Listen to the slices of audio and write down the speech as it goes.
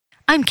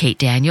I'm Kate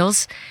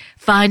Daniels.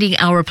 Finding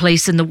our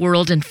place in the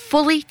world and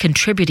fully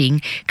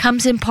contributing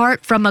comes in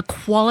part from a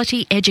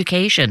quality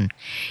education.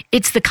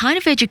 It's the kind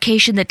of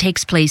education that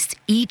takes place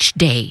each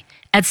day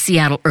at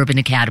Seattle Urban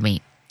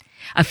Academy.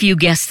 A few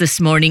guests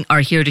this morning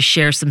are here to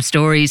share some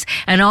stories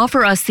and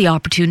offer us the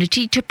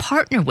opportunity to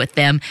partner with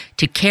them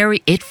to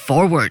carry it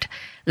forward.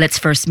 Let's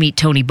first meet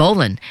Tony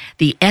Bolin,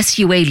 the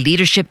SUA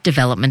Leadership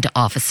Development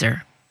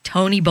Officer.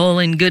 Tony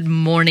Bolin, good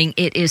morning.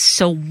 It is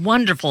so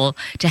wonderful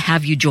to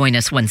have you join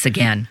us once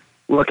again.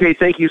 Well, Kate,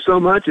 thank you so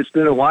much. It's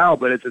been a while,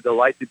 but it's a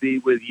delight to be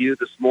with you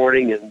this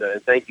morning, and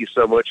thank you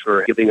so much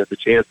for giving us a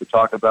chance to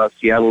talk about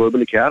Seattle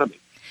Urban Academy.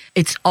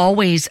 It's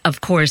always,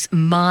 of course,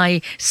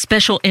 my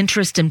special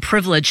interest and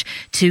privilege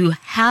to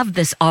have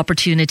this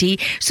opportunity.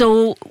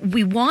 So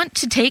we want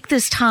to take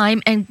this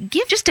time and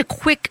give just a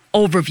quick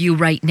overview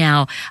right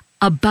now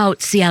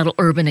about Seattle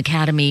Urban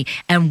Academy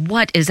and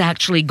what is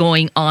actually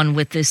going on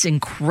with this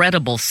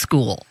incredible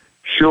school.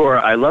 Sure.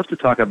 I love to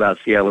talk about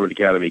Seattle Urban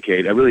Academy,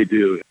 Kate. I really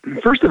do.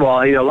 First of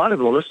all, a lot of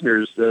the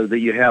listeners that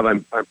you have,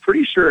 I'm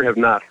pretty sure have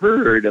not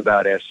heard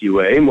about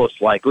SUA.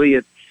 Most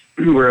likely,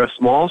 we're a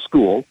small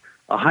school,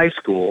 a high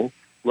school,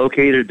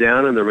 located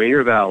down in the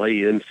Rainier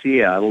Valley in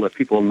Seattle. If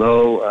people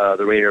know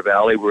the Rainier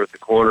Valley, we're at the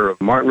corner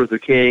of Martin Luther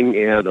King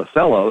and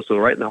Othello, so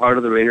right in the heart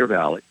of the Rainier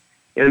Valley.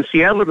 And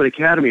Seattle Urban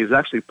Academy is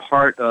actually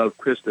part of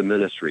Christa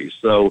Ministries.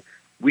 So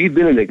we've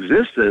been in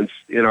existence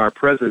in our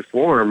present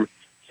form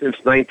since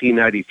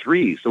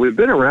 1993, so we've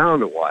been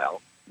around a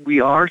while.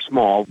 We are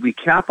small. We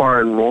cap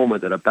our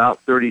enrollment at about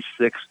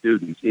 36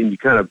 students, and you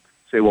kind of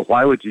say, well,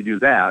 why would you do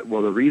that?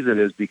 Well, the reason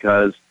is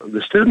because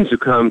the students who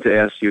come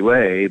to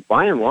SUA,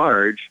 by and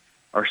large,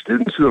 are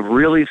students who have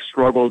really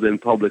struggled in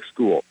public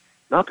school,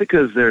 not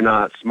because they're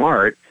not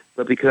smart,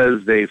 but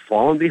because they've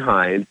fallen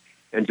behind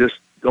and just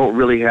don't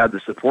really have the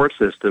support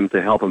system to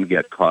help them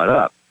get caught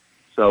up.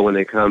 So when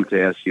they come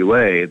to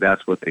SUA,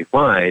 that's what they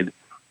find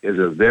is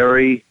a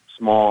very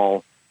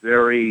small,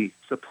 very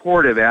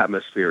supportive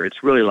atmosphere.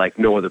 It's really like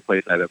no other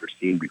place I've ever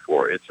seen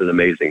before. It's an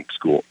amazing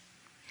school.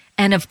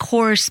 And of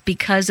course,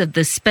 because of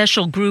the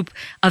special group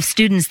of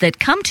students that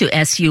come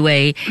to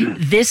SUA,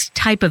 this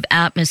type of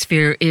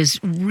atmosphere is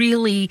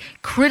really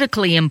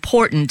critically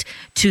important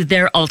to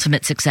their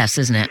ultimate success,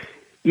 isn't it?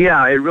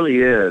 Yeah, it really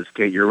is,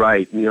 Kate. You're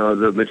right.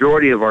 The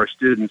majority of our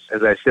students,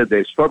 as I said,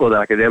 they've struggled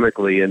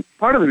academically. And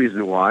part of the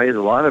reason why is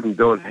a lot of them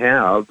don't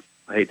have,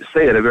 I hate to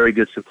say it, a very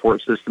good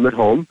support system at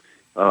home.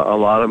 A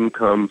lot of them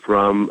come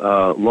from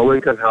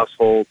low-income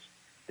households.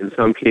 In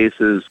some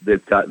cases,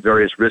 they've got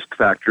various risk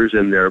factors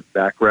in their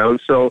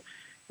background. So,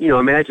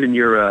 imagine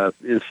you're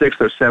in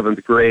 6th or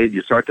 7th grade,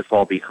 you start to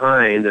fall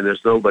behind, and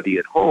there's nobody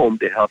at home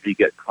to help you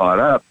get caught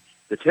up.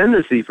 The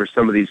tendency for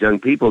some of these young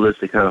people is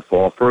to kind of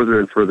fall further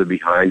and further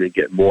behind and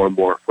get more and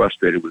more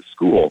frustrated with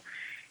school.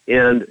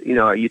 And,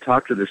 you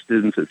talk to the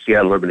students at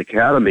Seattle Urban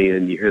Academy,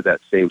 and you hear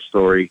that same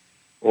story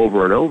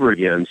over and over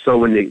again. So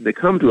when they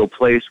come to a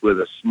place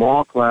with a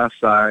small class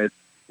size,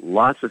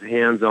 lots of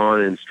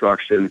hands-on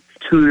instruction,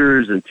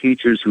 tutors and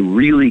teachers who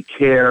really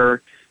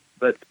care,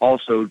 but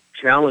also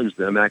challenge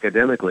them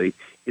academically,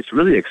 it's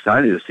really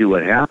exciting to see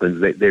what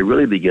happens. They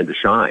really begin to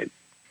shine.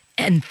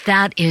 And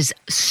that is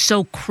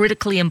so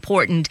critically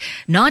important,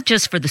 not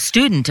just for the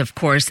student, of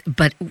course,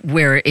 but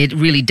where it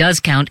really does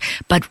count,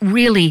 but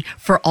really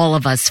for all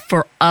of us,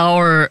 for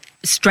our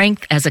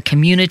strength as a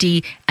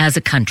community, as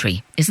a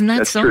country. Isn't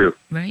that so? That's true.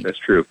 Right? That's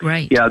true.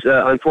 Right. Yeah,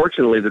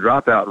 unfortunately, the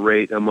dropout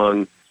rate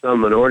among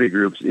some minority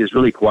groups is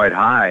really quite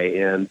high,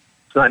 and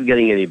it's not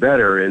getting any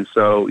better. And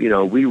so,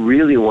 we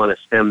really want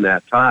to stem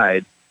that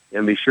tide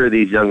and be sure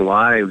these young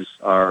lives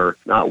are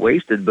not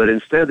wasted, but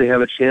instead they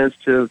have a chance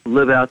to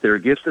live out their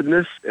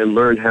giftedness and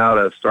learn how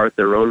to start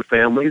their own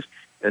families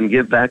and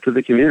give back to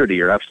the community.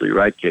 You're absolutely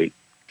right, Kate.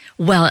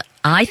 Well,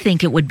 I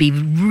think it would be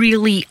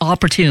really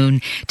opportune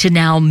to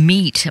now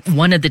meet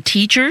one of the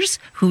teachers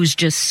who's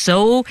just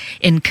so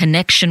in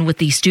connection with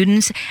these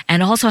students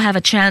and also have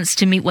a chance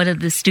to meet one of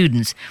the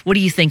students. What do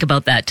you think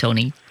about that,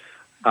 Tony?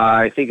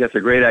 I think that's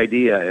a great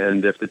idea,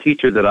 and if the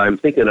teacher that I'm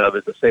thinking of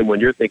is the same one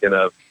you're thinking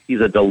of,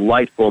 he's a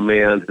delightful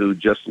man who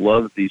just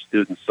loves these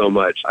students so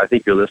much. I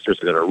think your listeners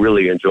are going to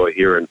really enjoy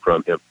hearing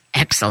from him.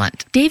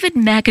 Excellent. David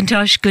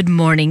McIntosh, good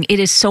morning. It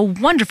is so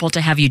wonderful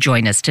to have you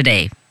join us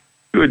today.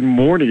 Good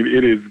morning.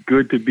 It is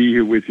good to be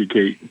here with you,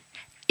 Kate.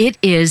 It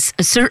is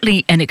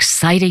certainly an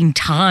exciting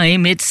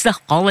time. It's the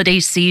holiday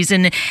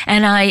season,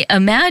 and I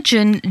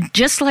imagine,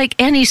 just like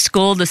any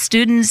school, the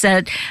students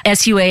at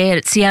SUA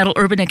at Seattle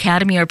Urban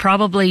Academy are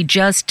probably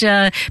just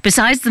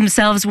besides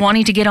themselves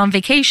wanting to get on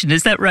vacation.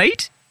 Is that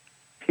right?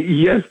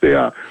 Yes, they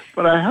are.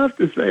 But I have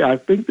to say, I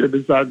think they're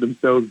beside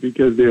themselves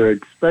because they're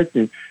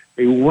expecting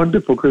a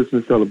wonderful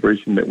Christmas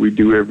celebration that we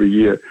do every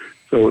year.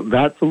 So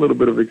that's a little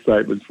bit of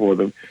excitement for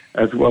them,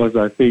 as well as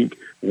I think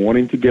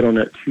wanting to get on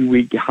that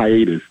 2-week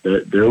hiatus.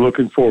 They're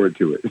looking forward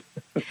to it.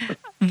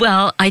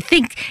 Well, I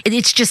think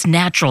it's just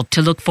natural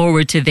to look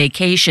forward to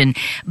vacation.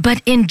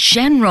 But in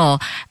general,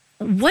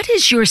 What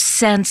is your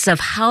sense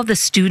of how the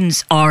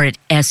students are at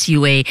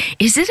SUA?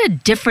 Is it a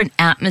different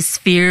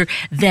atmosphere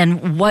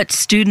than what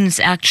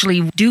students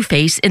actually do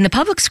face in the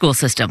public school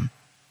system?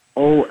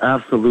 Oh,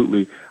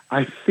 absolutely.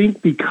 I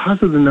think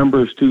because of the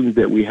number of students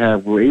that we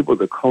have, we're able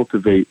to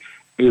cultivate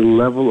a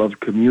level of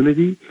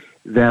community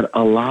that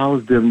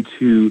allows them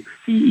to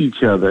see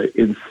each other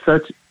in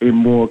such a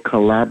more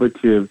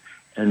collaborative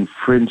and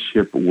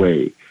friendship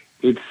way.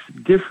 It's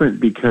different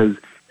because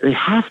they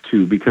have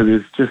to, because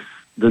it's just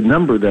the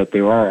number that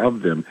there are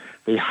of them.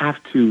 They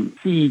have to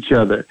see each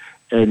other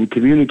and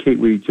communicate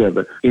with each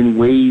other in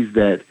ways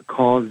that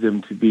cause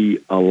them to be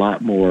a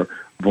lot more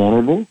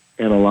vulnerable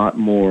and a lot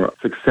more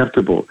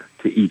susceptible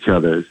to each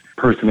other's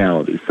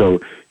personalities.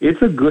 So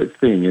it's a good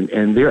thing,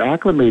 and they're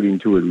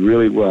acclimating to it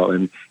really well,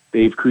 and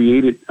they've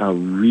created a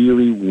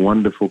really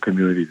wonderful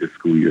community this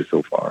school year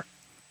so far.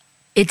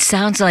 It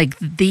sounds like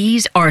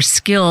these are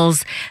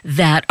skills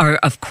that are,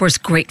 of course,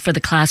 great for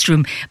the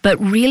classroom, but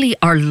really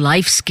are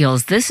life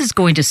skills. This is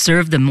going to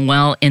serve them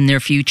well in their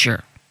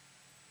future.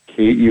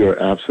 Kate,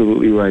 you're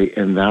absolutely right,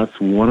 and that's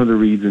one of the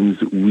reasons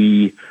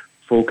we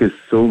focus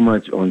so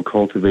much on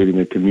cultivating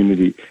a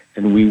community,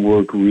 and we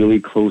work really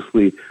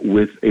closely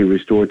with a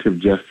restorative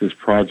justice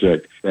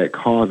project that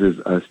causes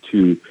us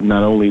to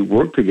not only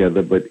work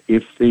together, but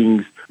if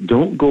things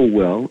don't go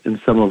well in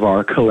some of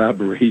our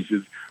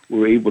collaborations,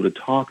 we're able to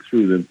talk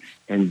through them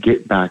and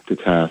get back to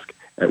task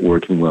at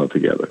working well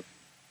together.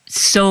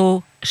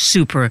 So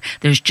super.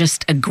 There's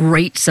just a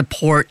great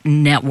support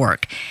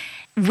network.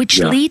 Which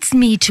leads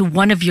me to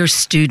one of your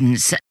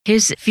students.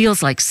 His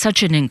feels like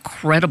such an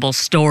incredible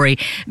story.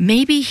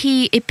 Maybe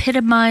he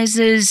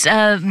epitomizes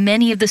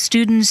many of the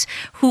students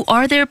who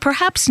are there,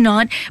 perhaps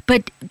not.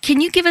 But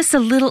can you give us a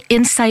little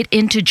insight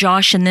into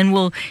Josh, and then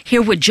we'll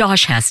hear what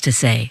Josh has to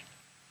say?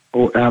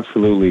 Oh,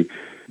 absolutely.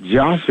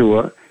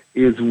 Joshua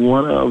is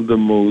one of the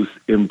most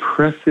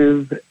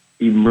impressive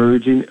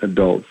emerging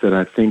adults that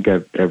I think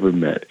I've ever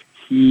met.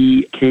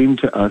 He came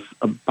to us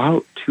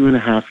about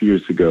 2.5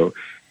 years ago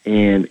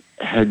and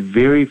had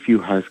very few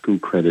high school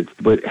credits,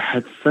 but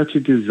had such a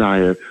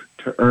desire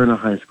to earn a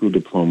high school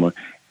diploma,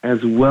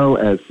 as well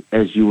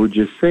as you were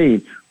just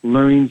saying,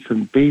 learning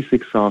some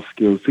basic soft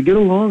skills to get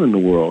along in the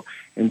world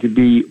and to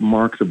be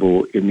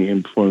marketable in the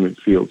employment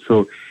field.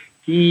 So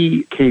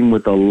he came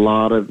with a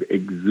lot of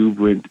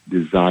exuberant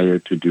desire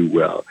to do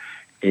well,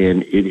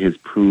 and it has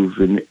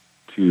proven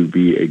to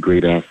be a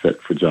great asset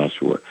for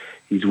Joshua.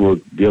 He's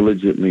worked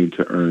diligently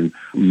to earn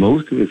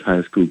most of his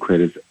high school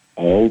credits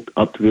all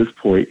up to this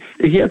point.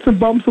 He had some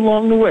bumps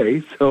along the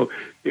way, so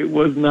it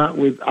was not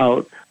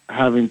without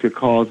having to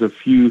cause a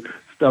few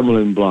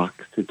stumbling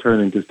blocks to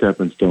turn into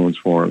stepping stones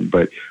for him.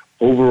 But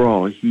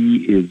overall,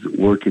 he is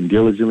working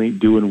diligently,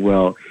 doing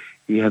well.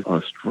 He has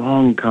a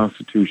strong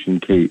constitution,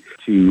 Kate,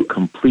 to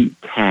complete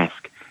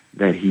tasks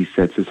that he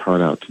sets his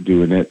heart out to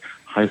do, and that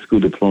high school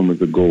diploma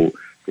is a goal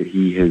that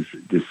he has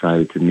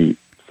decided to meet.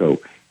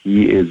 So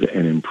he is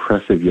an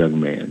impressive young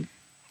man.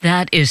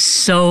 That is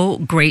so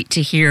great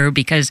to hear,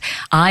 because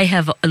I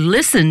have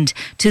listened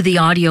to the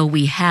audio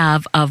we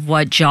have of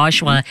what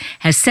Joshua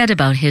has said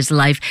about his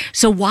life.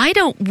 So why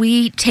don't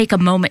we take a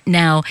moment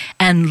now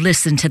and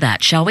listen to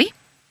that, shall we?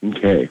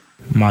 Okay.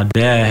 My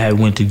dad had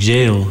went to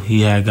jail. He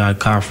had got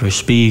caught for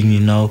speeding,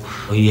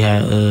 He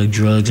had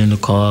drugs in the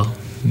car.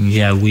 He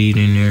had weed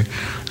in there.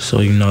 So,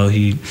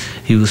 he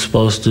was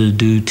supposed to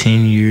do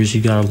 10 years.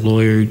 He got a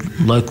lawyer.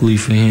 Luckily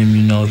for him,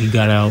 he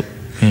got out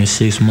in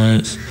 6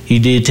 months. He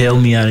did tell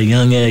me at a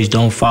young age,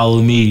 don't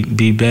follow me,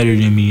 be better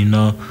than me,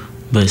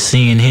 But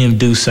seeing him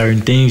do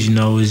certain things,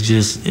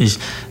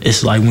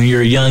 it's like when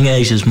you're a young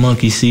age, it's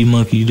monkey see,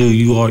 monkey do.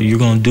 You're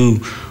gonna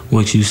do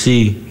what you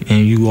see,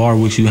 and you are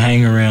what you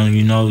hang around,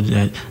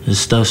 that the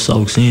stuff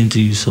soaks into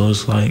you. So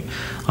it's like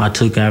I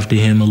took after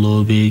him a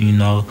little bit,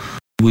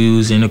 We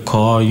was in a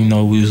car,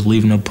 we was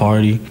leaving a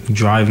party,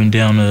 driving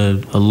down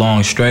a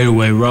long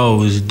straightaway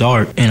road. It was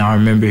dark, and I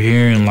remember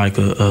hearing like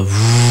a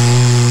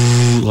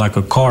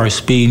car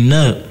speeding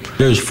up.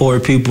 There's 4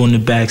 people in the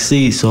back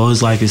seat, so it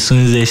was like as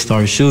soon as they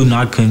started shooting,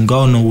 I couldn't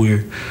go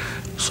nowhere.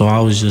 So I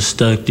was just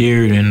stuck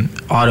there, and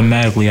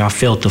automatically I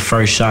felt the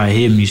first shot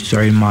hit me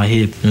straight in my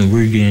hip, and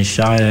we're getting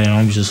shot at, and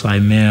I'm just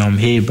like, man, I'm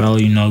hit, bro,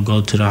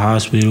 go to the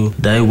hospital.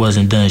 They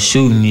wasn't done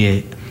shooting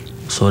yet,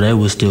 so they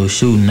was still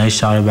shooting. They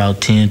shot about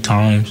 10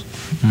 times.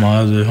 My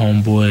other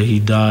homeboy, he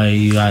died.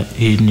 He got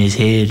hit in his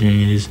head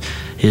and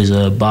his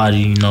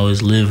body,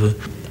 his liver.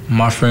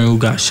 My friend who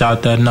got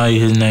shot that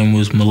night, his name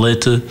was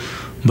Melita,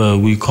 but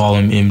we call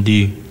him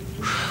MD.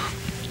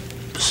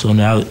 So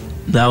now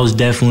that was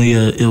definitely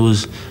it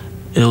was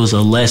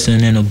a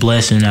lesson and a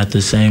blessing at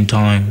the same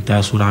time.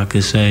 That's what I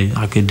could say.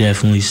 I could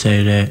definitely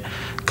say that,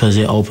 because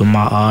it opened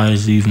my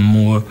eyes even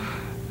more,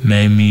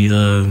 made me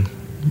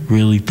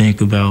really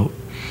think about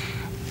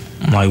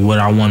like what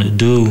I want to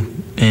do,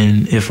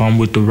 and if I'm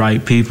with the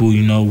right people,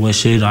 what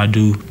should I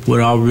do? What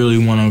I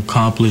really want to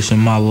accomplish in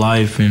my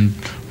life, and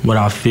what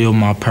I feel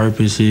my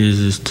purpose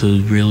is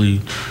to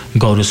really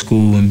go to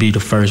school and be the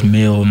first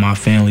male in my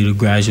family to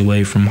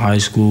graduate from high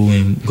school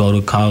and go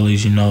to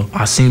college.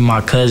 I seen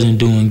my cousin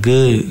doing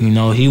good.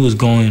 He was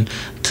going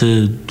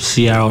to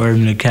Seattle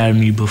Urban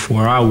Academy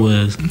before I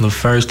was. The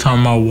first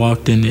time I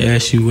walked into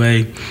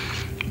SUA,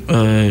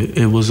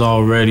 it was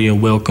already a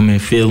welcoming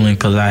feeling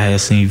because I had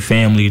seen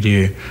family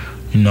there,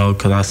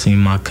 because I seen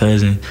my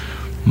cousin.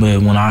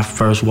 But when I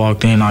first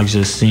walked in, I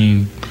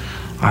seen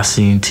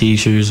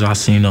teachers, I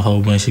seen a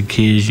whole bunch of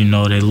kids, they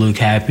look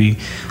happy.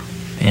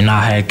 And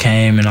I had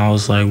came and I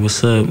was like,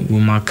 what's up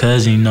with my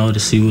cousin, to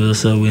see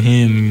what's up with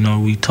him.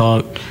 We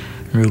talked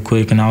real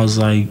quick and I was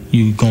like,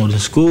 you going to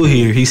school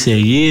here? He said,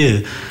 yeah.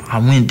 I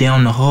went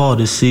down the hall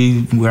to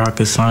see where I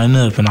could sign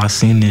up and I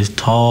seen this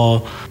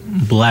tall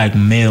black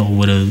male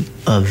with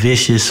a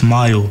vicious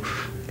smile.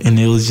 And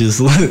it was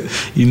just,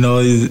 it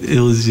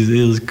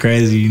was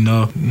crazy,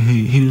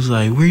 He was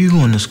like, where you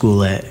going to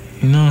school at?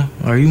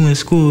 Are you in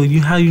school?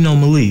 How you know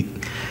Malik?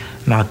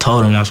 And I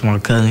told him that's my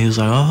cousin. He was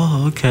like,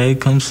 oh, okay,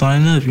 come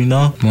sign up,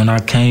 When I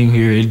came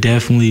here, it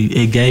gave me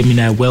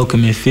that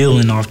welcoming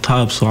feeling off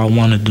top, so I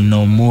wanted to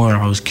know more.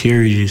 I was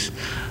curious.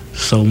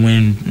 So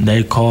when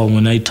they told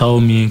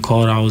me and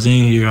called I was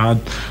in here,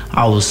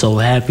 I was so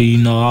happy,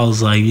 I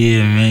was like,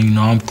 yeah, man,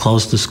 I'm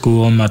close to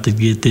school. I'm about to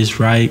get this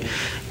right.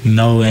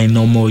 Ain't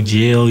no more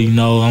jail,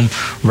 I'm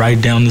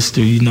right down the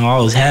street. I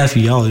was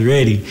happy, I was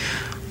ready.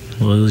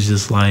 Well, it was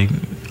just like,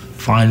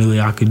 finally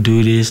I could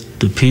do this.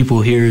 The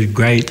people here is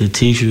great, the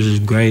teachers is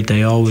great.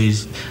 They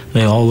always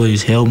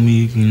help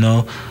me,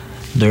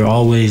 There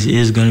always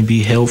is gonna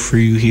be help for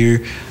you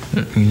here,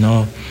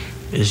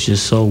 It's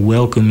just so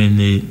welcoming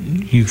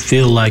that you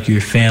feel like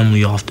you're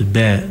family off the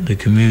bat. The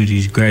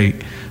community's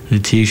great. The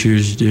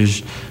teachers,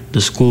 the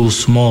school's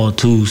small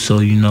too, so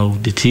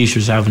the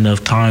teachers have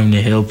enough time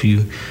to help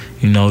you,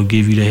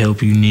 give you the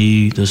help you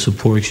need, the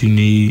support you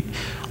need,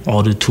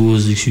 all the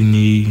tools that you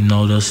need.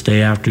 They'll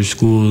stay after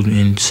school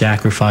and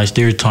sacrifice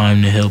their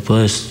time to help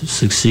us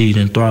succeed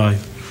and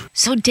thrive.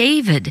 So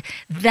David,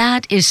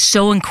 that is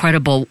so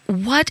incredible.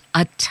 What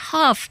a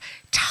tough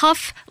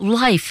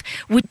life.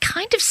 It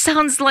kind of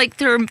sounds like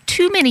there are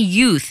too many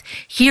youth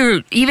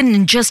here, even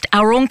in just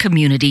our own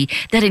community,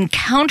 that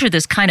encounter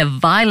this kind of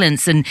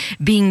violence and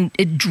being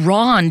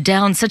drawn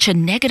down such a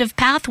negative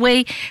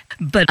pathway.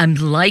 But I'm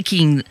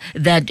liking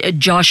that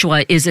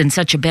Joshua is in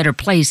such a better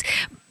place.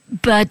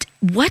 But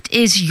what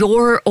is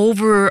your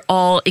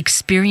overall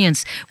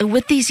experience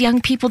with these young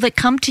people that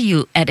come to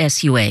you at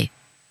SUA?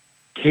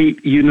 Kate,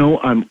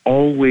 I'm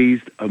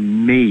always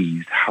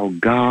amazed how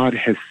God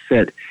has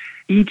set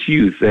each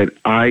youth that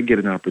I get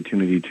an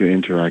opportunity to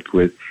interact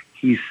with.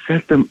 He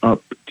set them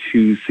up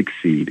to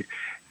succeed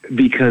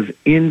because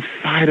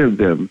inside of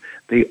them,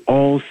 they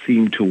all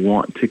seem to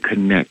want to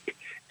connect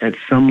at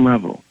some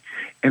level.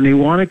 And they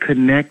want to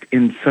connect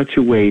in such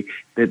a way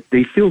that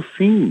they feel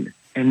seen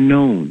and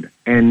known.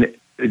 And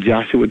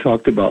Joshua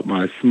talked about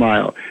my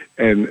smile,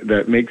 and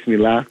that makes me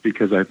laugh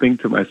because I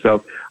think to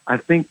myself, I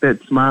think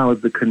that smile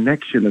is the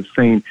connection of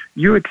saying,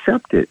 you're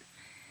accepted,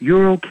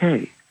 you're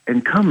okay,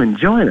 and come and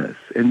join us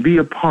and be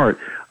a part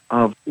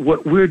of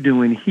what we're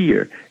doing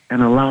here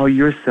and allow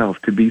yourself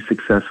to be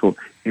successful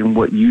in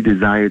what you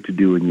desire to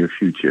do in your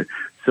future.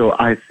 So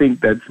I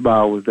think that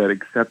smile was that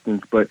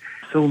acceptance, but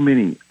so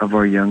many of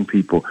our young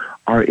people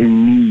are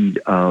in need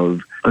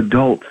of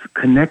adults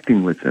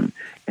connecting with them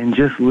and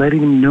just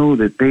letting them know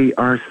that they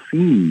are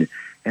seen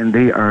and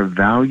they are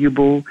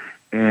valuable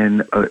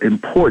and an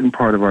important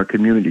part of our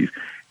communities.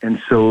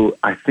 And so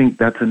I think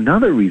that's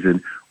another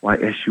reason why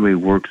SUA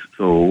works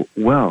so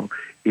well.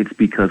 It's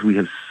because we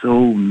have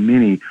so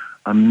many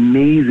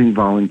amazing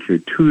volunteer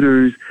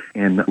tutors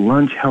and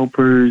lunch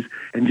helpers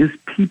and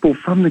just people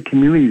from the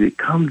community that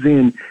comes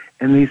in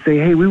and they say,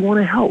 hey, we want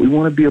to help. We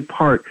want to be a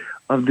part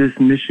of this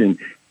mission.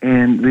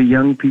 And the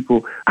young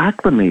people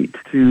acclimate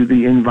to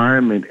the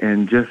environment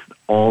and just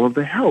all of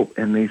the help.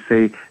 And they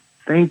say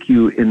thank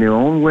you in their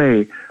own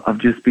way of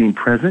just being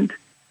present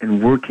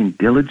and working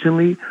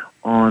diligently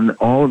on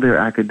all of their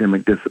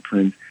academic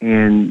disciplines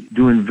and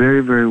doing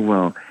very, very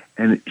well.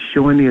 And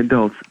showing the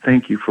adults,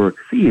 thank you for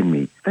seeing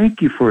me.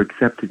 Thank you for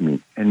accepting me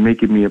and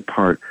making me a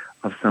part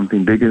of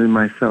something bigger than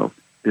myself,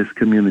 this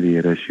community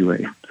at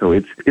SUA. So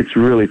it's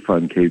really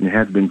fun, Kate, and it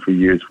has been for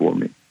years for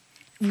me.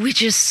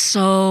 Which is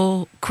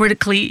so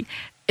critically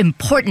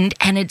important,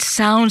 and it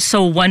sounds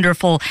so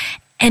wonderful.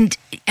 And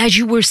as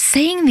you were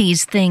saying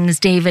these things,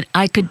 David,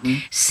 I could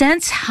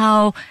sense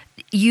how,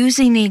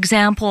 using the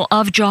example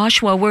of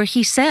Joshua, where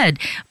he said,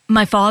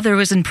 my father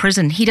was in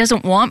prison. He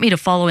doesn't want me to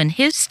follow in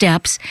his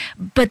steps,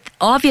 but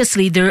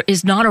obviously there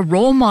is not a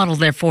role model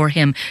there for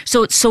him.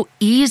 So it's so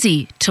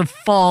easy to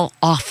fall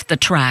off the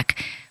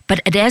track. But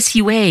at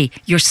SUA,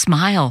 your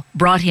smile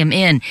brought him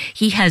in.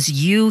 He has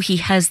you. He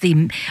has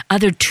the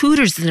other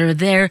tutors that are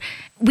there.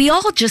 We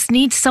all just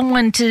need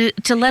someone to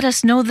let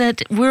us know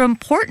that we're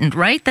important,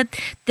 right?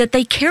 That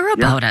they care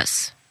about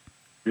us.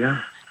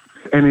 Yeah.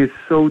 And it's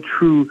so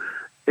true.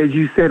 As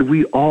you said,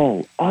 we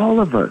all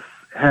of us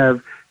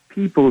have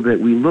people that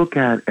we look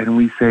at and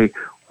we say,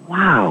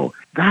 wow,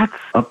 that's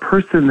a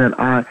person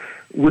that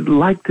would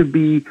like to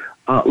be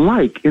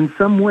like in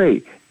some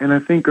way. And I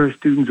think our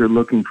students are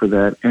looking for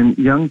that. And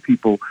young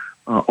people,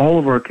 all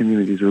of our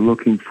communities are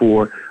looking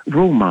for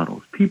role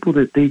models, people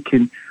that they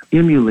can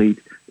emulate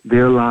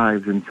their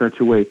lives in such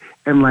a way.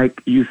 And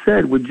like you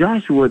said, with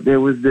Joshua, there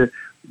was the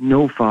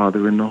no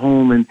father in the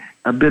home and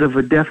a bit of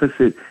a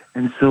deficit.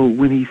 And so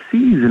when he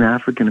sees an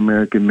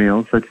African-American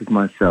male, such as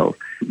myself,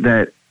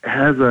 that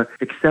has a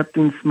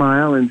accepting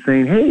smile and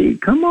saying, hey,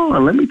 come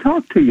on, let me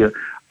talk to you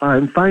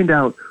and find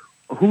out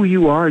who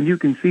you are, and you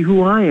can see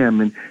who I am,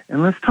 and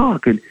let's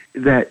talk. And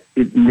that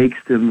it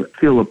makes them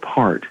feel a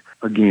part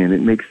again.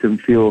 It makes them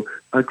feel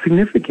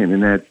significant,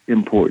 and that's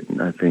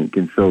important, I think.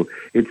 And so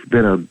it's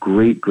been a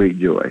great, great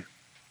joy.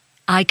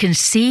 I can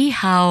see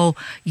how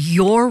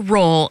your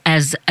role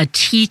as a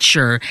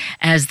teacher,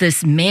 as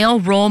this male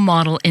role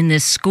model in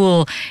this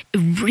school,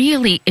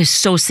 really is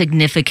so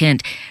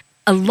significant.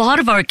 A lot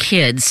of our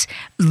kids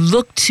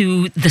look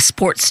to the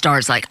sports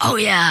stars like, oh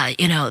yeah,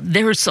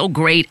 they're so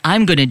great,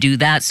 I'm going to do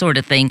that sort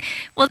of thing.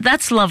 Well,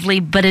 that's lovely,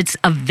 but it's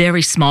a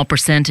very small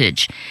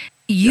percentage.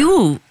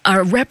 You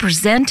are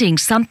representing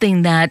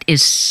something that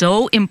is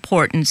so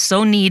important,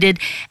 so needed,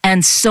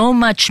 and so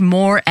much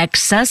more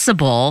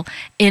accessible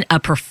in a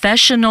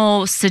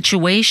professional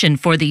situation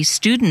for these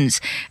students.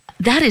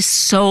 That is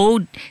so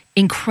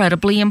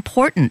incredibly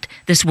important,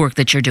 this work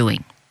that you're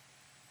doing.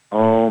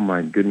 Oh,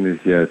 my goodness,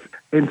 yes.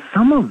 And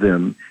some of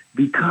them,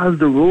 because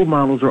the role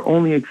models are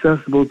only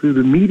accessible through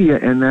the media,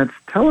 and that's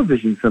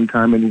television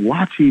sometime, and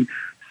watching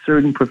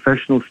certain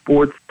professional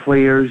sports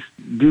players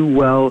do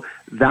well,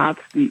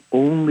 that's the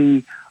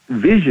only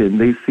vision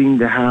they seem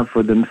to have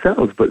for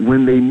themselves. But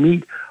when they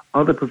meet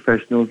other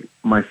professionals,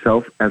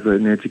 myself as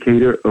an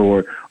educator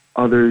or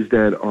others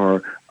that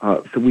are,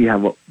 so we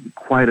have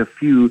quite a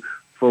few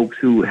folks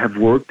who have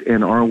worked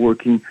and are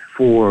working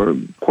for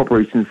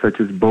corporations such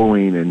as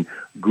Boeing and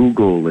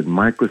Google and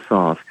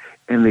Microsoft,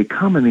 and they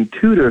come and they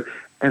tutor,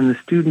 and the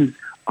students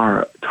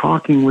are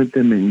talking with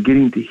them and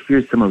getting to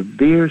hear some of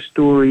their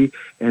story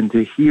and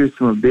to hear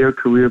some of their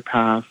career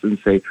paths and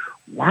say,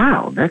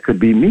 wow, that could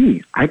be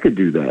me. I could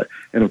do that.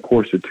 And, of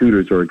course, the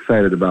tutors are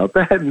excited about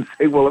that and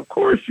say, well, of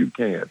course you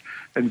can.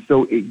 And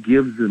so it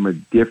gives them a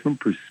different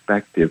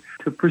perspective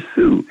to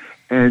pursue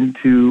and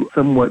to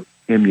somewhat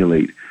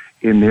emulate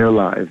in their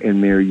lives,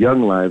 in their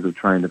young lives of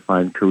trying to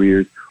find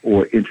careers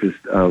or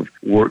interest of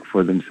work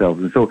for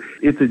themselves. And so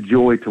it's a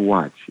joy to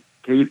watch.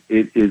 Kate,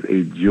 it is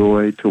a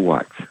joy to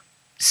watch.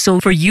 So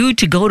for you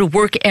to go to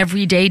work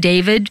every day,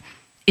 David,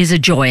 is a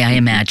joy, I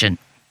imagine.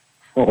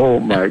 Oh,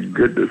 my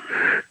goodness.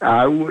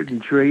 I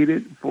wouldn't trade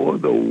it for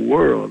the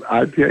world.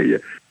 I tell you,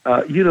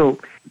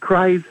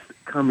 Christ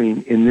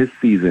coming in this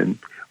season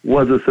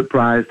was a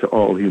surprise to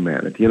all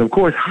humanity. And, of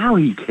course, how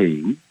he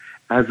came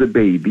as a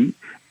baby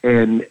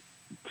and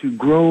to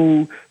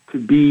grow to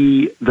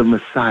be the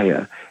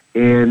Messiah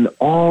and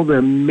all the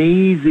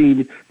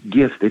amazing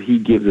gifts that he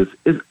gives us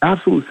is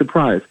absolute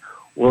surprise.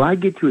 Well, I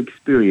get to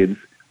experience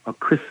a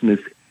Christmas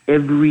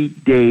every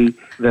day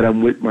that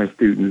I'm with my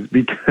students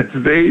because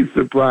they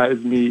surprise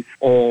me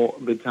all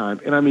the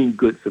time. And I mean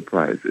good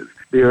surprises.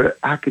 Their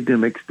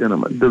academic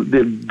sentiment,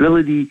 the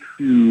ability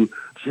to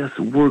just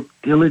work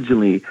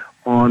diligently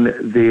on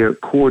their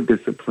core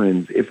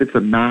disciplines. If it's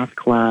a math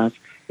class,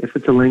 if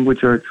it's a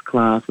language arts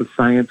class, a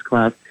science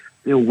class,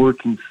 they're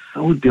working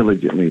so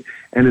diligently.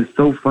 And it's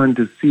so fun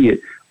to see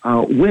it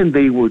when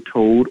they were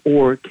told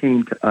or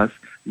came to us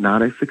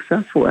not as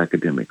successful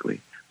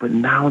academically. But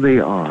now they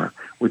are,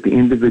 with the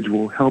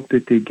individual help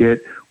that they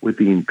get, with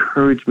the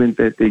encouragement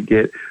that they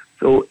get.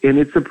 So, and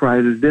it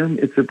surprises them,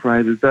 it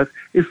surprises us.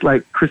 It's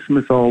like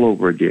Christmas all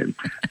over again.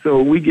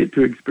 So we get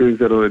to experience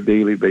that on a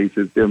daily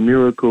basis. There are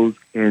miracles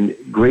and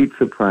great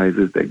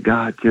surprises that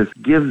God just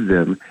gives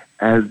them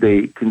as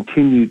they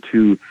continue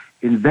to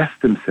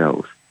invest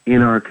themselves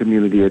in our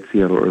community at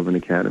Seattle Urban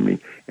Academy.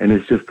 And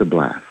it's just a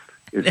blast.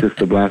 It's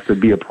just a blast to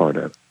be a part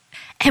of.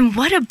 And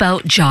what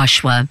about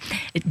Joshua?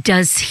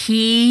 Does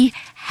he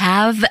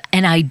have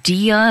an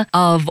idea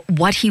of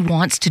what he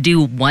wants to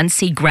do once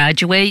he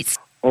graduates?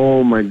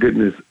 Oh, my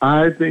goodness.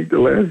 I think the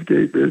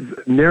landscape is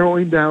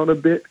narrowing down a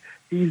bit.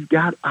 He's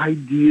got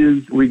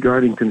ideas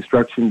regarding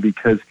construction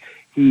because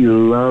he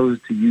loves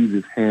to use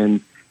his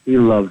hands. He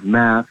loves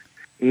math.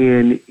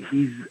 And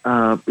he's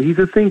a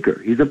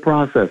thinker. He's a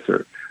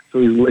processor. So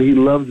he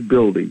loves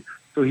building.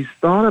 So he's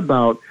thought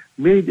about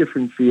many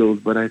different fields,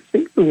 but I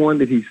think the one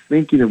that he's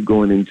thinking of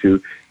going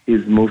into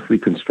is mostly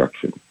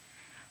construction.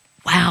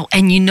 Wow.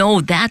 And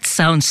that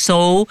sounds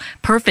so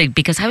perfect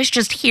because I was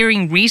just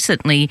hearing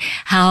recently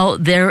how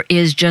there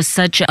is just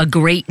such a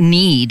great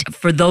need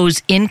for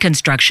those in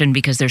construction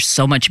because there's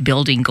so much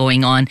building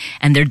going on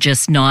and there are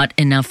just not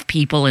enough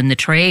people in the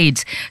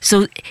trades.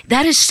 So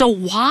that is so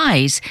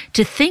wise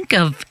to think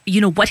of,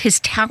 what his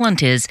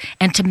talent is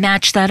and to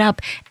match that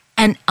up.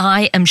 And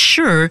I am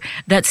sure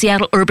that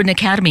Seattle Urban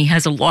Academy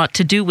has a lot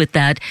to do with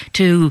that,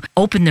 to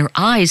open their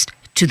eyes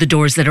to the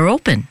doors that are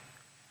open.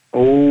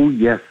 Oh,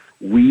 yes.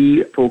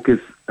 We focus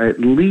at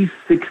least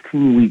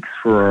 16 weeks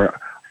for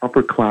our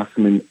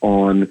upperclassmen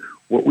on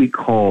what we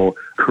call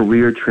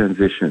career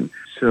transition.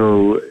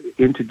 So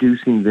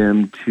introducing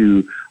them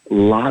to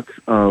lots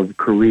of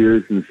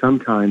careers, and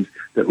sometimes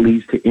that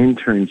leads to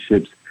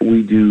internships.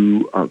 We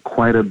do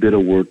quite a bit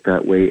of work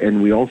that way,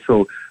 and we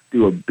also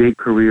do a big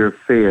career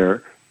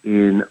fair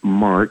in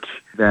March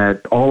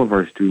that all of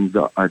our students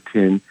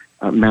attend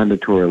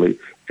mandatorily.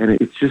 And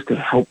it's just to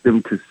help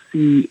them to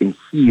see and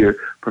hear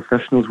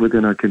professionals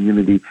within our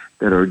community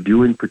that are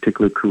doing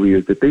particular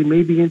careers that they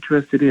may be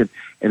interested in.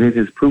 And it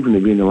has proven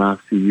to be in the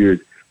last few years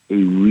a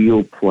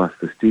real plus.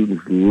 The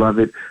students love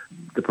it.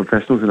 The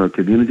professionals in our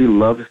community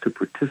love us to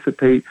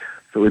participate.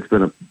 So it's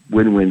been a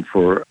win-win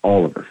for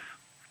all of us.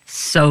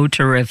 So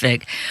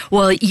terrific.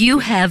 Well, you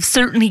have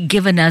certainly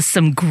given us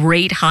some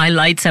great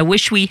highlights. I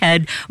wish we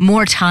had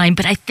more time,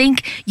 but I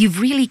think you've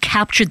really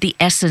captured the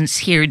essence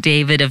here,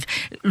 David, of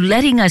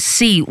letting us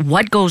see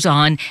what goes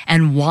on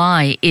and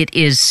why it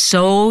is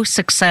so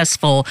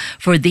successful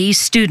for these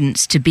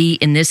students to be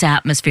in this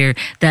atmosphere,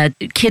 that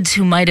kids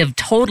who might have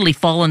totally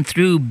fallen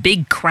through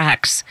big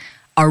cracks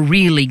are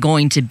really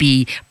going to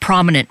be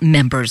prominent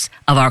members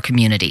of our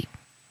community.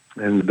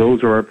 And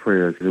those are our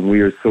prayers, and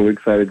we are so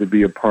excited to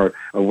be a part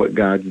of what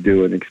God's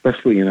doing,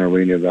 especially in our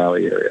Rainier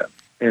Valley area.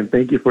 And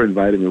thank you for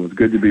inviting me. It was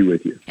good to be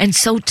with you. And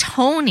so,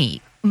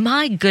 Tony,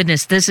 my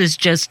goodness, this is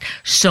just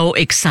so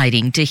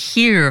exciting to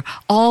hear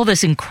all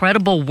this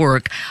incredible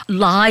work,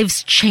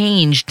 lives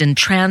changed and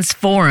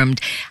transformed.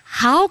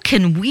 How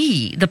can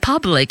we, the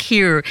public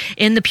here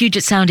in the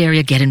Puget Sound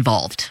area, get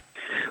involved?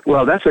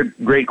 Well, that's a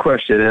great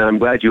question, and I'm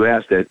glad you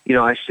asked it.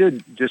 I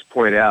should just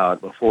point out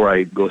before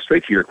I go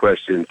straight to your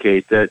question,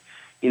 Kate, that,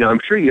 I'm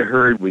sure you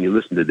heard when you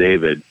listened to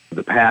David,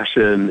 the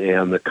passion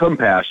and the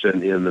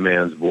compassion in the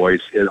man's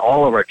voice, and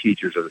all of our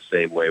teachers are the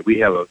same way. We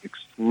have an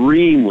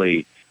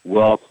extremely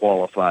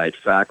well-qualified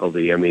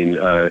faculty. I mean,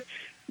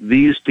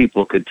 these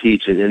people could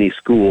teach in any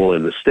school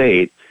in the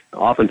state,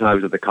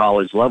 oftentimes at the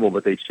college level,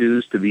 but they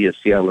choose to be at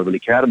Seattle Urban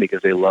Academy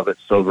because they love it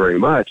so very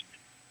much.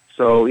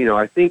 So,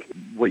 I think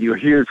what you're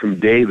hearing from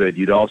David,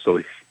 you'd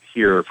also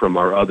hear from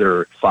our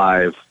other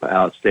 5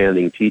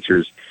 outstanding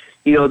teachers.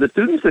 The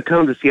students that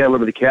come to Seattle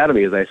Urban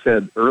Academy, as I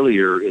said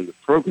earlier in the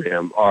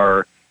program,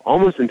 are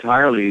almost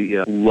entirely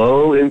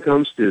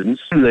low-income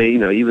students. They,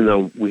 even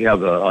though we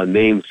have a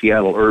name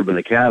Seattle Urban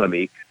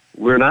Academy,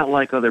 we're not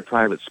like other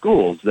private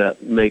schools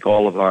that make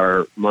all of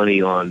our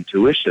money on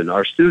tuition.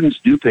 Our students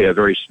do pay a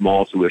very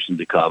small tuition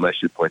to come. I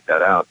should point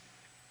that out.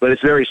 But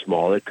it's very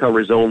small. It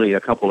covers only a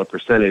couple of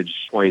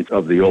percentage points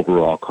of the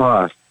overall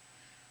cost.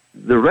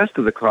 The rest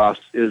of the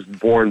cost is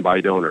borne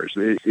by donors.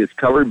 It's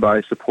covered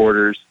by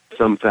supporters,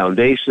 some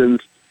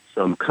foundations,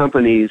 some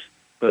companies,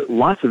 but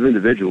lots of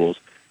individuals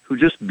who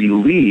just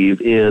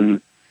believe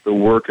in the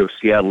work of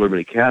Seattle Urban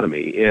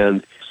Academy.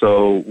 And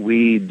so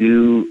we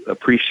do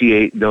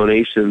appreciate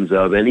donations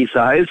of any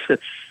size,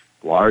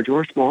 large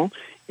or small.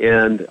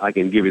 And I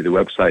can give you the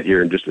website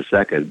here in just a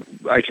second.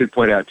 I should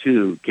point out,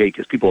 too, Kate,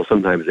 because people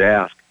sometimes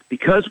ask,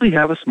 because we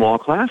have a small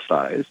class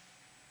size,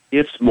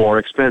 it's more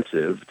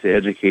expensive to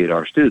educate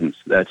our students.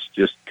 That's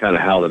just kind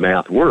of how the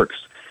math works.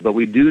 But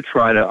we do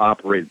try to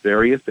operate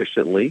very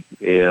efficiently.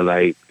 And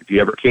if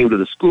you ever came to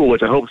the school,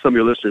 which I hope some of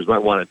your listeners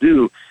might want to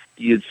do,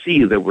 you'd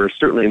see that we're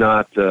certainly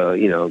not,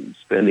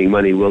 spending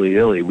money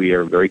willy-nilly. We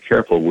are very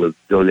careful with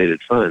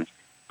donated funds.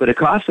 But it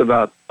costs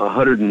about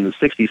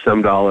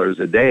 $160-some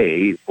a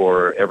day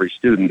for every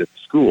student at the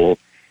school.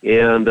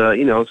 And,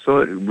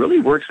 so it really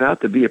works out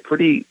to be a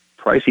pretty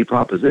pricey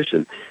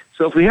proposition.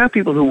 So if we have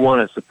people who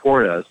want to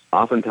support us,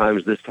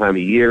 oftentimes this time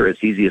of year,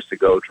 it's easiest to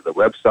go to the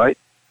website,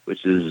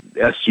 which is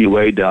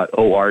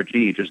sua.org,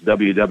 just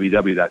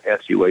www.sua.org,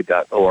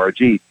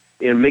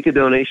 and make a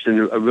donation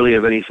really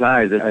of any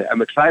size. And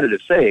I'm excited to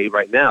say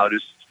right now,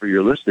 just for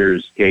your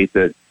listeners, Kate,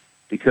 that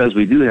because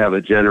we do have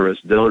a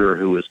generous donor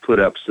who has put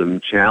up some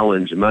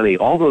challenge money,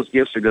 all those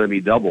gifts are going to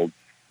be doubled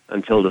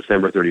until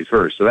December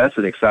 31st. So that's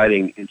an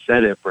exciting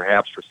incentive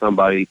perhaps for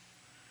somebody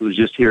who's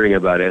just hearing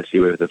about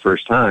SUA for the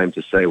first time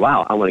to say,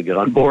 wow, I want to get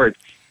on board.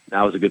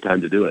 Now is a good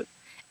time to do it.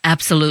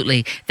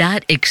 Absolutely.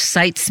 That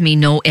excites me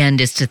no end,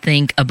 is to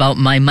think about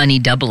my money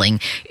doubling.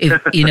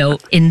 If,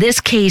 in this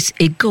case,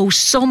 it goes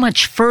so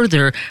much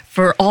further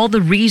for all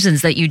the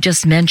reasons that you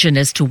just mentioned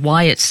as to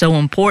why it's so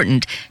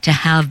important to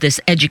have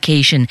this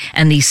education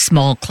and these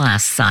small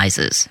class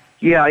sizes.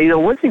 Yeah,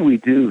 one thing we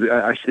do,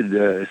 I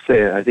should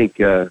say, I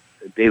think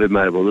David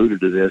might have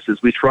alluded to this,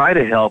 is we try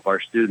to help our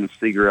students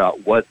figure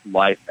out what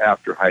life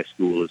after high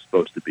school is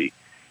supposed to be.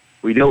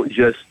 We don't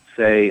just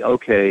say,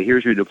 okay,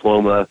 here's your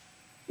diploma,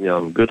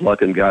 good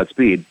luck and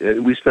Godspeed.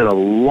 We spend a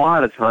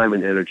lot of time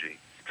and energy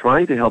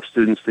trying to help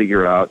students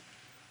figure out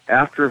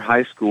after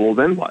high school,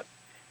 then what?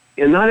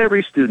 And not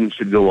every student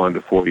should go on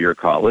to four-year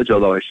college,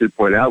 although I should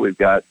point out we've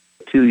got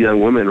 2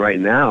 young women right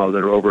now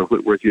that are over at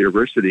Whitworth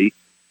University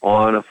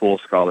on a full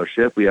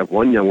scholarship. We have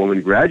 1 young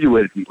woman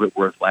graduated from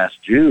Whitworth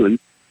last June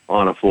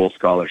on a full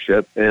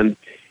scholarship, and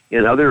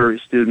other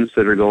students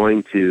that are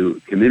going to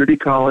community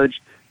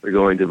college, they're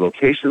going to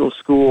vocational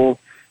school.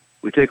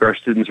 We take our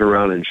students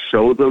around and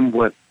show them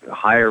what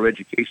higher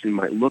education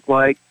might look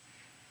like.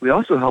 We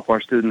also help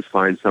our students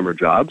find summer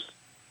jobs,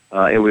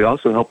 and we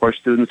also help our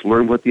students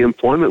learn what the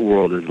employment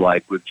world is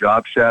like with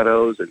job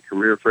shadows and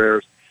career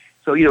fairs.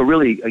 So,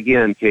 really,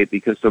 again, Kate,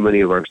 because so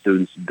many of our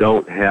students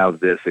don't have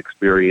this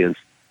experience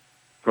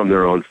from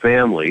their own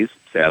families,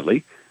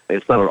 sadly,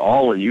 it's not at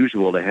all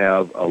unusual to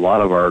have a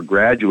lot of our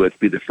graduates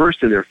be the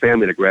first in their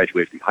family to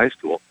graduate from high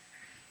school.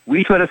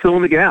 We try to fill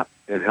in the gap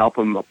and help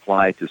them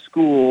apply to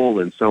school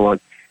and so on.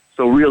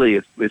 So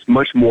really, it's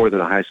much more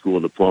than a high school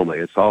diploma.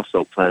 It's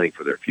also planning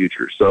for their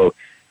future. So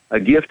a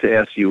gift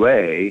to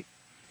SUA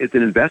is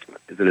an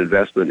investment. It's an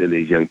investment in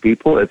these young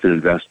people. It's an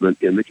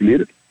investment in the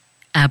community.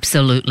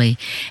 Absolutely.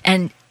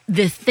 And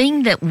the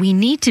thing that we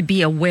need to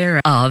be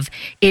aware of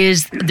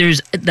is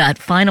there's that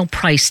final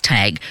price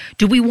tag.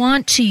 Do we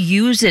want to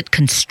use it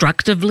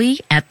constructively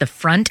at the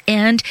front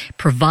end,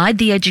 provide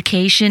the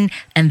education,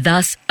 and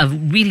thus a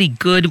really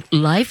good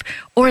life?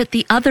 Or at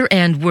the other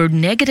end where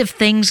negative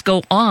things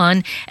go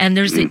on and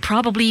there's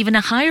probably even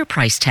a higher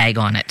price tag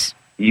on it?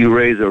 You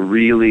raise a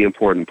really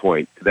important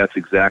point. That's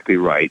exactly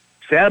right.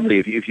 Sadly,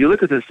 if you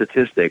look at the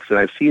statistics, and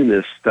I've seen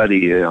this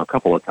study a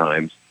couple of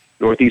times,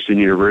 Northeastern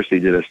University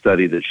did a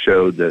study that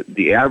showed that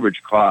the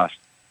average cost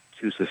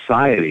to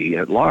society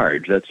at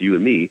large, that's you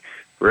and me,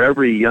 for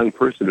every young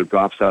person who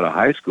drops out of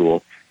high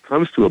school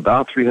comes to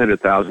about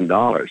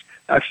 $300,000.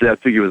 Actually, that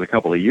figure was a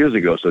couple of years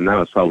ago, so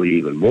now it's probably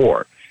even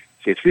more.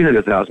 Say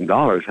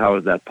 $300,000, how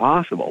is that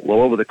possible?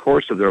 Well, over the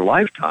course of their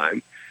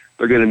lifetime,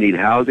 they're going to need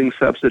housing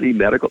subsidy,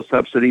 medical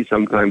subsidy.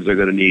 Sometimes they're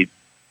going to need,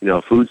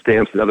 food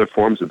stamps and other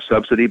forms of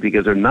subsidy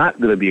because they're not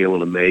going to be able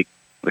to make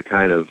the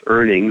kind of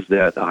earnings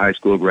that a high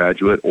school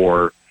graduate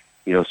or,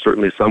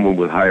 certainly someone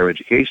with higher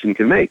education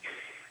can make.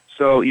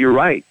 So you're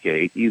right,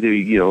 Kate. Either,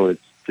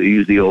 it's, to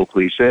use the old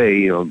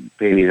cliche,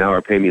 pay me now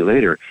or pay me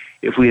later.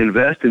 If we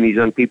invest in these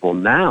young people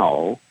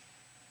now,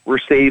 we're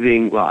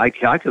saving, well, I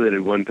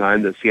calculated one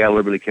time that Seattle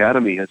Urban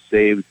Academy has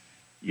saved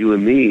you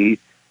and me,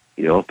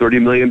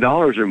 $30 million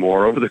or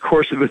more over the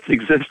course of its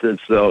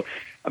existence. So,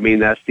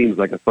 that seems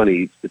like a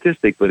funny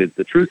statistic, but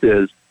the truth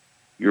is,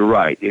 you're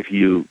right. If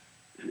you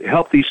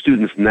help these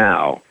students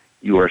now,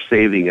 you are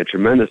saving a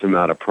tremendous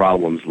amount of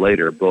problems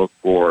later, both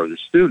for the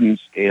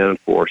students and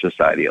for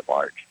society at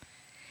large.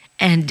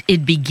 And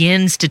it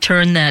begins to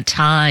turn that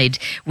tide.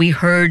 We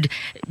heard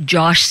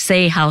Josh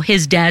say how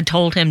his dad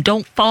told him,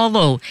 don't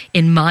follow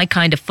in my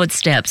kind of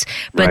footsteps.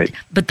 But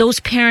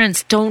those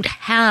parents don't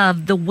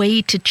have the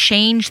way to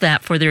change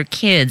that for their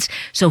kids.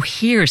 So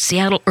here,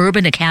 Seattle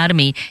Urban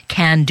Academy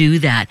can do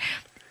that.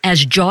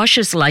 As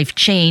Josh's life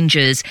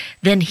changes,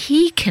 then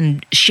he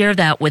can share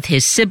that with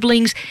his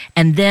siblings.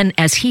 And then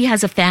as he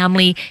has a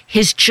family,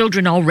 his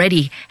children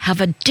already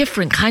have a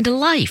different kind of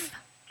life.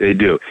 They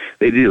do.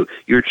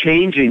 You're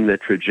changing the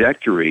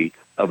trajectory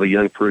of a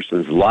young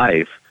person's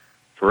life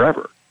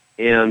forever.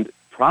 And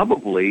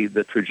probably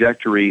the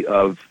trajectory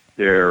of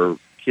their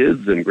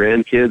kids and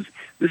grandkids.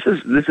 This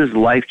is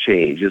life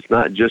change. It's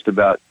not just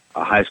about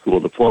a high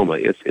school diploma.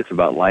 It's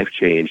about life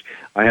change.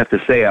 I have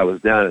to say, I was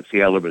down at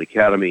Seattle Urban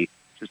Academy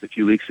just a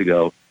few weeks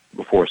ago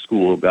before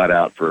school got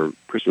out for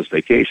Christmas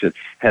vacation,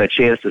 had a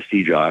chance to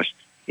see Josh.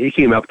 He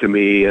came up to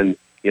me and,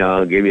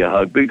 gave me a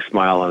hug, big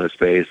smile on his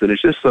face. And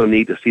it's just so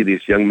neat to see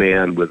this young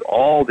man with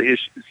all the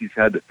issues he's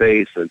had to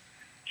face and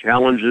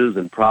challenges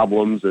and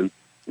problems. And,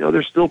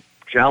 there's still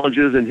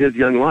challenges in his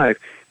young life,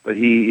 but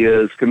he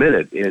is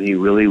committed and he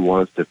really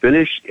wants to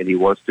finish and he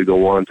wants to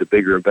go on to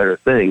bigger and better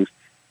things.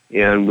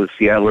 And with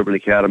Seattle Urban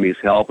Academy's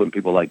help and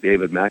people like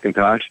David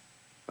McIntosh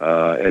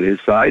at his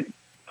side,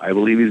 I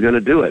believe he's going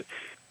to do it.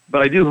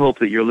 But I do hope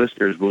that your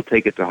listeners will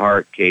take it to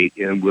heart, Kate,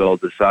 and will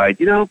decide,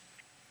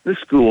 this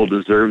school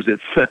deserves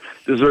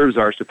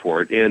our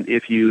support. And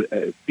if you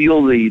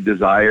feel the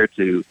desire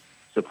to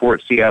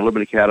support Seattle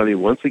Urban Academy,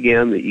 once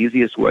again, the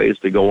easiest way is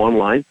to go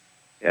online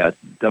at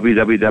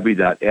www.sua.org.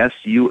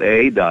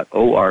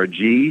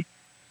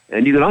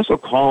 And you can also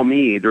call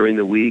me during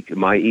the week.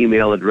 My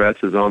email address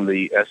is on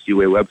the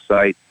SUA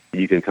website.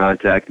 You can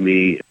contact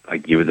me. I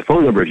can give you the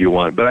phone number if you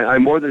want. But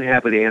I'm more than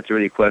happy to answer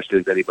any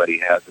questions anybody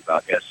has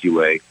about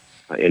SUA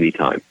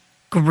anytime.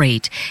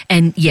 Great.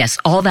 And yes,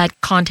 all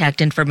that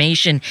contact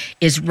information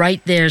is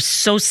right there.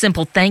 So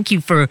simple. Thank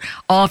you for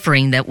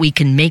offering that we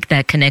can make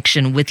that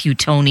connection with you,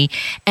 Tony.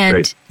 And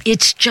Great.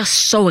 It's just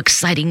so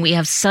exciting. We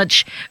have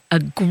such a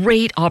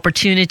great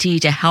opportunity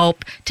to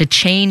help, to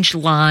change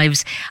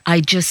lives.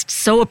 I just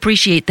so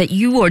appreciate that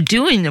you are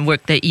doing the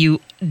work that you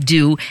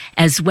do,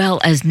 as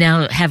well as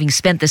now having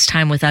spent this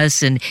time with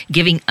us and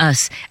giving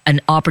us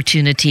an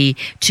opportunity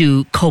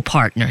to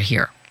co-partner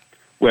here.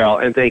 Well,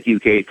 and thank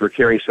you, Kate, for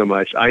caring so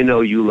much. I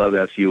know you love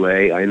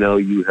SUA. I know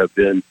you have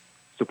been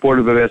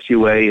supportive of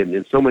SUA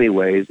in so many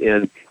ways,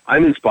 and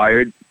I'm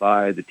inspired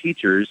by the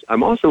teachers.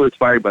 I'm also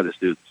inspired by the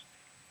students.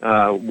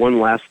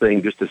 One last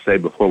thing just to say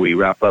before we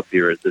wrap up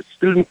here is the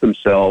students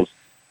themselves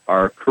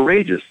are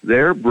courageous.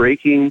 They're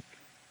breaking,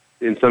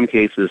 in some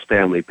cases,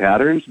 family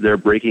patterns. They're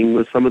breaking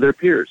with some of their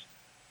peers.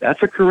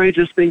 That's a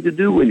courageous thing to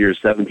do when you're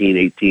 17,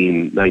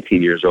 18,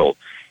 19 years old.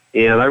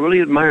 And I really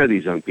admire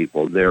these young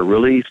people. They're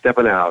really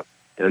stepping out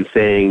and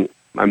saying,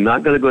 I'm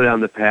not going to go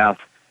down the path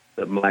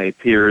that my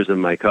peers and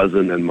my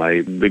cousin and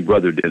my big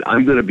brother did.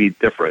 I'm going to be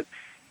different.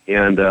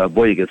 And,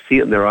 boy, you can see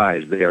it in their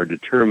eyes. They are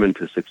determined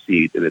to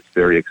succeed, and it's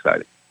very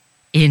exciting.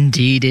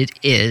 Indeed it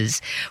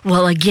is.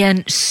 Well,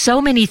 again,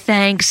 so many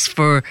thanks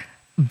for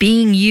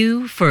being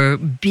you, for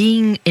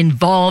being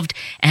involved,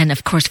 and,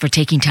 of course, for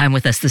taking time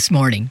with us this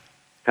morning.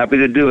 Happy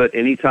to do it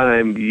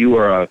anytime. You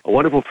are a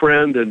wonderful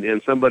friend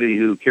and somebody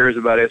who cares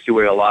about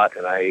SUA a lot,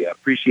 and I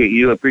appreciate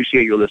you,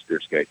 appreciate your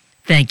listeners, Kate.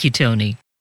 Thank you, Tony.